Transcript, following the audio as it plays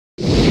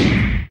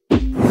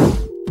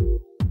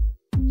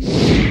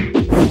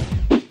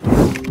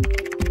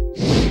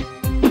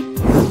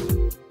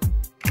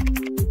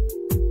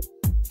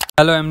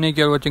Hello, I'm Nick.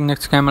 You're watching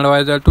Next Camera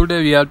Advisor.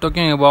 Today we are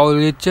talking about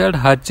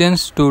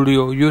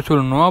Richardhutchinsstudio. You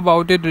should know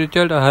about it.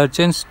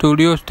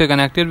 Richardhutchinsstudio. Stay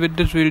connected with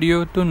this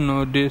video to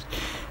know this.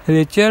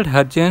 Richard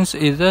Hutchins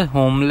is a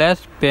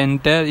homeless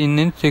painter in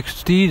his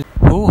 60s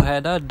who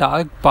had a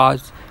dark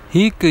past.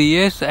 He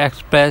creates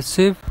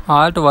expressive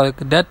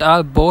artwork that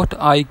are both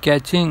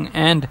eye-catching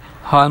and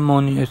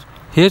harmonious.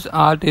 His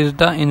art is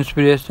the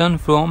inspiration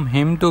from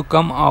him to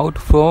come out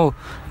from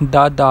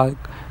the dark,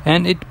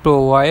 and it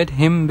provides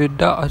him with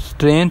the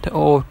strength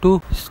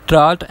to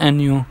start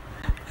anew.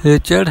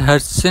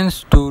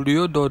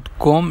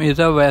 Richardhutchinsstudio.com is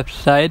a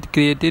website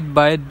created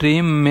by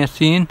Dream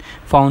Machine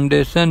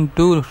Foundation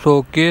to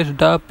showcase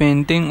the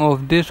painting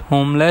of this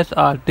homeless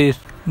artist.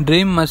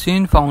 Dream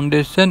Machine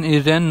Foundation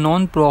is a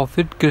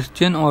non-profit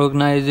Christian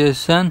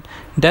organization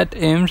that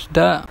aims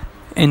at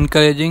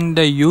encouraging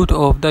the youth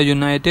of the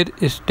United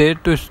States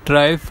to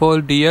strive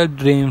for their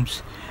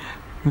dreams.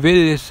 With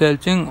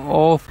researching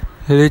of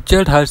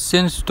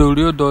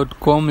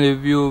Richardhutchinsstudio.com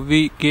review,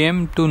 we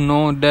came to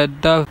know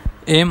that the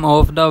aim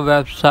of the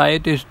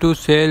website is to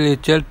sell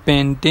Richard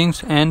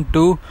paintings and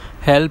to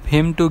help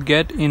him to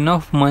get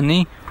enough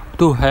money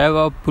to have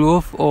a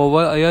roof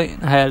over your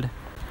head.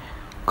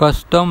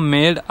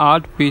 Custom-made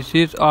art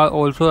pieces are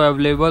also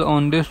available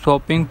on this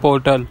shopping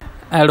portal.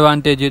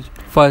 Advantages: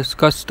 first,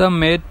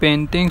 custom-made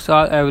paintings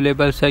are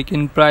available.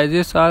 Second,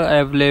 prices are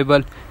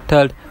available.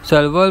 Third,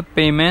 several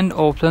payment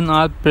options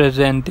are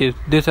presented.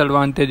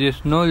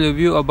 Disadvantages: no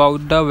review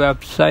about the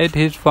website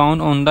is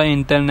found on the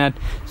internet.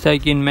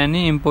 Second,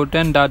 many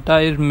important data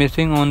is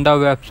missing on the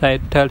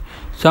website. Third,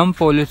 some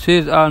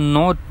policies are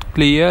not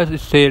clear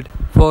stated.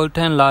 Fourth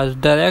and last,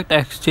 direct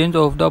exchange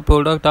of the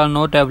product are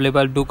not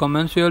available. Do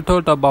comment your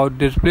thought about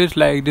this. Please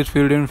like this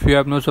video. If you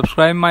have not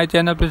subscribed my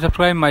channel, please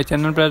subscribe my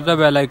channel, press the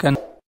bell icon.